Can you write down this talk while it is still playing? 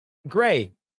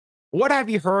Grae, what have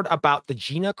you heard about the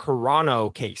Gina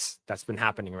Carano case that's been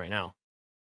happening right now?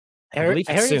 I believe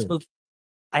I it's heard soon.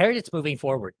 I heard it's moving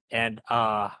forward, and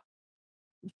I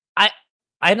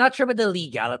I'm not sure about the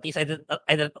legalities. I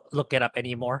didn't look it up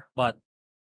anymore. But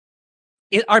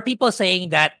are people saying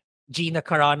that Gina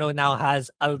Carano now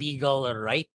has a legal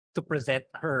right to present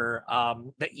her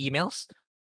the emails?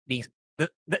 Being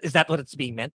is that what it's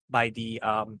being meant by the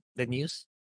news?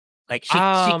 Like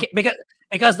Um,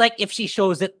 because like if she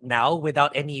shows it now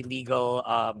without any legal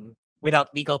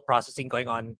without legal processing going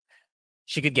on,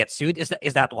 she could get sued.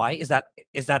 Is that why? Is that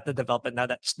the development now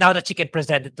that she can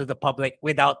present it to the public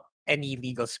without any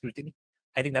legal scrutiny?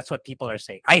 I think that's what people are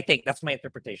saying. I think that's my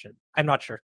interpretation. I'm not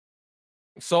sure.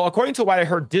 so according to what I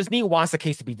heard, Disney wants the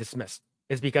case to be dismissed.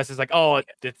 It's because it's like, oh,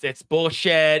 it's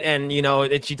bullshit, and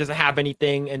she doesn't have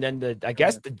anything. And then I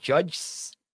guess the judge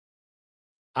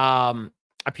um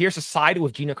appears to side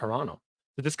with Gina Carano.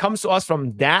 So this comes to us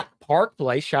from Dat Park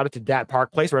Place. Shout out to Dat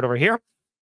Park Place right over here.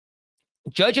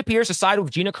 Judge appears to side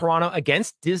with Gina Carano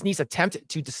against Disney's attempt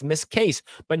to dismiss case,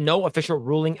 but no official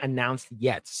ruling announced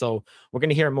yet. So we're going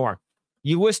to hear more.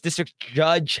 U.S. District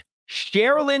Judge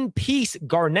Sherilyn Peace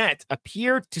Garnett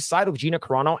appeared to side with Gina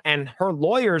Carano and her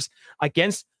lawyers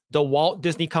against the Walt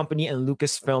Disney Company and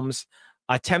Lucasfilm's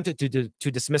attempted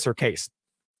to dismiss her case.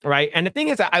 Right. And the thing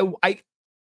is that I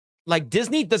like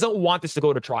Disney doesn't want this to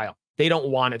go to trial. They don't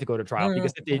want it to go to trial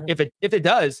because if it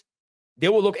does, they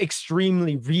will look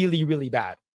extremely, really, really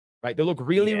bad, right? They'll look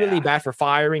really, really bad for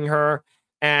firing her.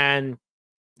 And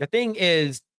the thing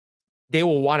is, they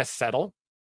will want to settle,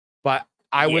 but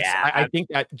I think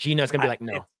that Gina is gonna be like,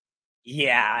 no.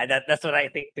 Yeah, that's what I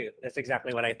think too. That's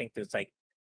exactly what I think too. It's like,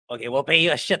 okay, we'll pay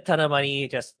you a shit ton of money,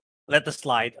 just let this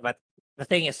slide. But the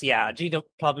thing is, yeah, Gina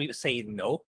probably say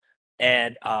no.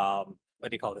 And what do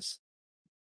you call this?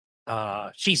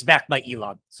 She's backed by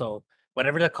Elon, so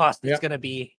whatever the cost is gonna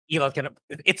be, Elon can.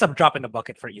 It's a drop in the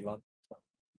bucket for Elon. So,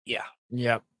 yeah.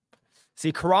 Yep.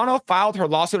 See, Carano filed her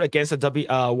lawsuit against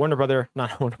the Warner Brother,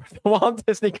 not Warner Brother, Walt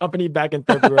Disney Company back in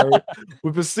February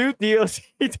with a suit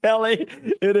telling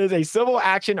it is a civil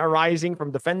action arising from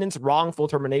defendants' wrongful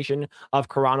termination of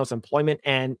Carano's employment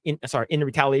and in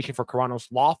retaliation for Carano's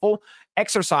lawful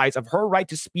exercise of her right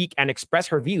to speak and express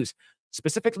her views.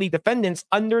 Specifically, defendants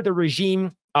under the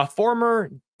regime of former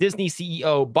Disney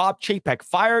CEO Bob Chapek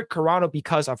fired Carano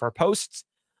because of her posts.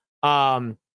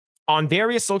 On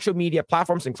various social media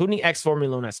platforms, including X, formerly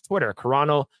known as Twitter.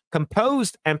 Carano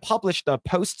composed and published the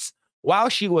posts while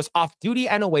she was off duty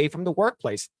and away from the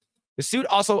workplace. The suit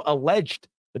also alleged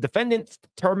the defendant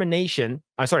terminated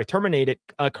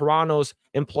Carano's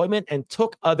employment and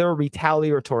took other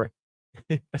retaliatory,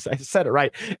 I said it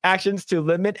right, actions to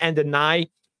limit and deny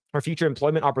her future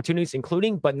employment opportunities,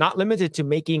 including but not limited to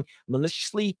making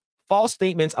maliciously false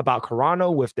statements about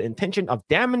Carano with the intention of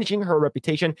damaging her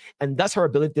reputation and thus her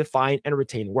ability to find and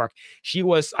retain work. She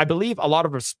was, I believe, a lot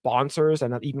of her sponsors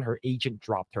and even her agent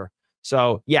dropped her.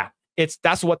 So yeah,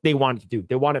 that's what they wanted to do.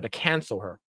 They wanted to cancel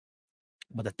her.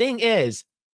 But the thing is,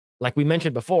 like we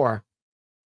mentioned before,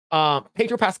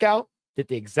 Pedro Pascal did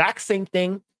the exact same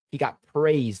thing. He got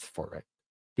praised for it.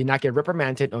 Did not get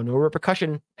reprimanded or no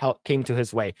repercussion came to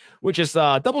his way, which is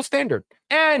double standard.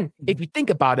 And if you think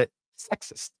about it,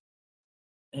 sexist.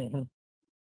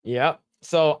 Yeah.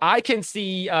 So I can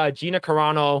see Gina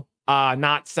Carano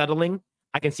not settling.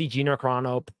 I can see Gina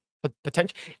Carano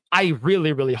potential. I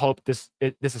really, really hope this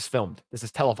is filmed. This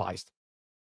is televised.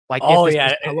 Like, if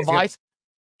this is televised.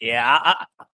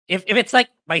 If it's like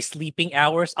my sleeping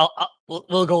hours,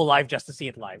 we'll go live just to see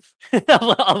it live.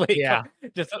 I'll wait. Yeah.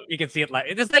 Just so you can see it live.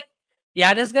 It's like,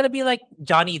 yeah, there's gonna be like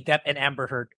Johnny Depp and Amber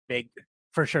Heard big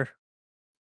for sure.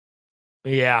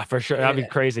 Yeah, for sure. That'd be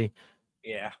crazy.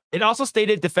 Yeah. It also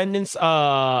stated defendants,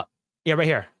 right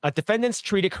here. Defendants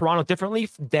treated Carano differently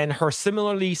than her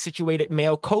similarly situated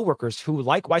male co-workers who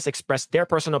likewise expressed their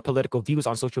personal political views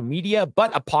on social media,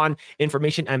 but upon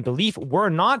information and belief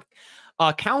were not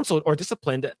counseled or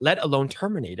disciplined, let alone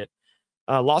terminated.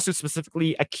 Lawsuit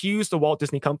specifically accused the Walt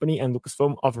Disney Company and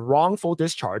Lucasfilm of wrongful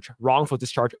discharge,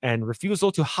 and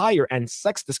refusal to hire and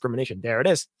sex discrimination. There it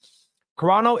is.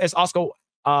 Carano is also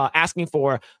asking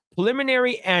for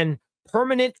preliminary and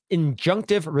permanent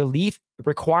injunctive relief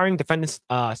requiring defendants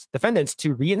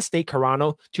to reinstate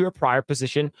Carano to her prior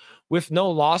position with no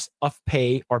loss of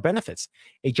pay or benefits.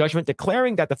 A judgment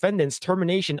declaring that defendants'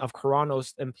 termination of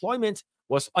Carano's employment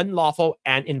was unlawful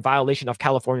and in violation of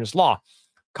California's law.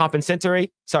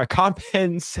 Compensatory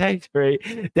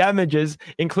damages,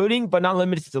 including but not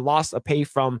limited to the loss of pay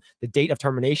from the date of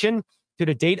termination to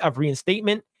the date of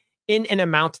reinstatement in an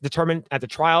amount determined at the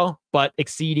trial, but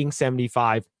exceeding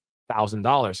 $75,000.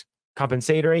 $1,000.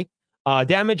 Compensatory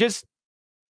damages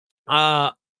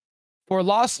for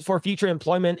loss for future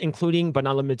employment, including but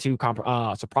not limited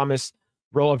to promise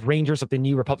role of Rangers of the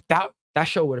New Republic. That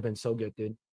show would have been so good,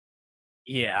 dude.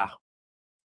 Yeah.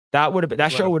 That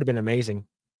show would have been amazing.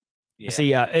 Yeah.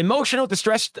 See, emotional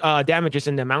distress damages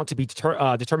in the amount to be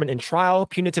determined in trial,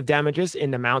 punitive damages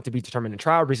in the amount to be determined in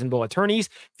trial, reasonable attorneys,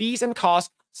 fees and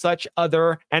costs, such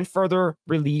other and further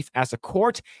relief as a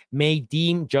court may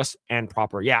deem just and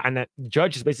proper. Yeah, and the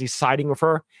judge is basically siding with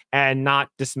her and not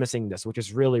dismissing this, which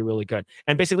is really, really good.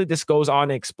 And basically, this goes on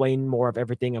to explain more of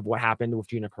everything of what happened with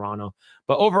Gina Carano.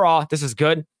 But overall, this is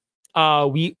good.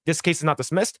 This case is not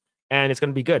dismissed, and it's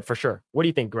going to be good for sure. What do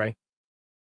you think, Grae?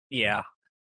 Yeah.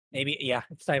 Maybe, yeah,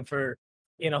 it's time for,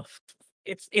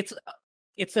 it's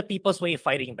the people's way of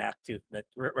fighting back too. That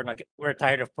we're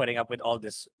tired of putting up with all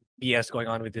this BS going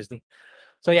on with Disney.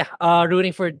 So yeah,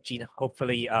 rooting for Gina.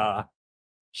 Hopefully,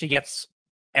 she gets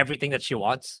everything that she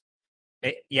wants.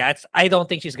 I don't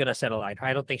think she's gonna settle line.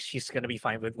 I don't think she's gonna be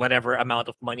fine with whatever amount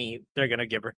of money they're gonna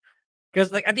give her.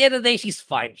 Because like at the end of the day, she's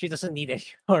fine. She doesn't need any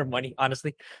more money,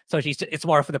 honestly. So it's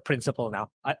more for the principle now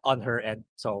on her end.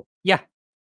 So yeah,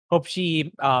 hope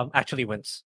she actually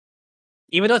wins.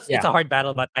 Even though it's a hard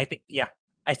battle, but I think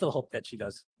I still hope that she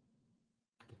does.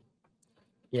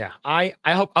 Yeah, I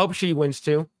hope she wins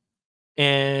too.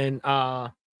 And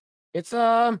it's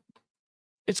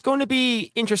going to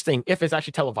be interesting if it's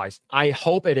actually televised. I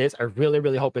hope it is. I really,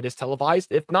 really hope it is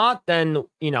televised. If not, then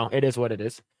it is what it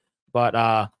is.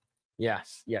 But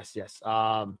yes.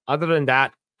 Other than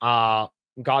that,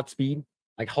 Godspeed.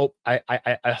 I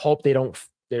hope they don't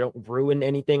ruin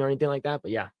anything or anything like that.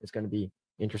 But yeah, it's going to be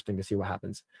interesting to see what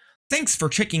happens. Thanks for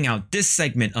checking out this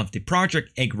segment of the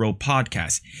Project Eggroll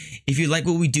podcast. If you like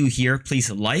what we do here, please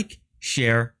like,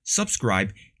 share,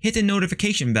 subscribe, hit the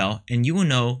notification bell, and you will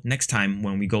know next time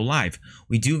when we go live.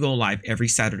 We do go live every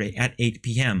Saturday at 8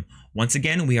 p.m. Once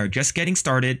again, we are just getting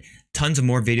started. Tons of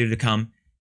more video to come.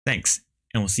 Thanks,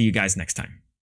 and we'll see you guys next time.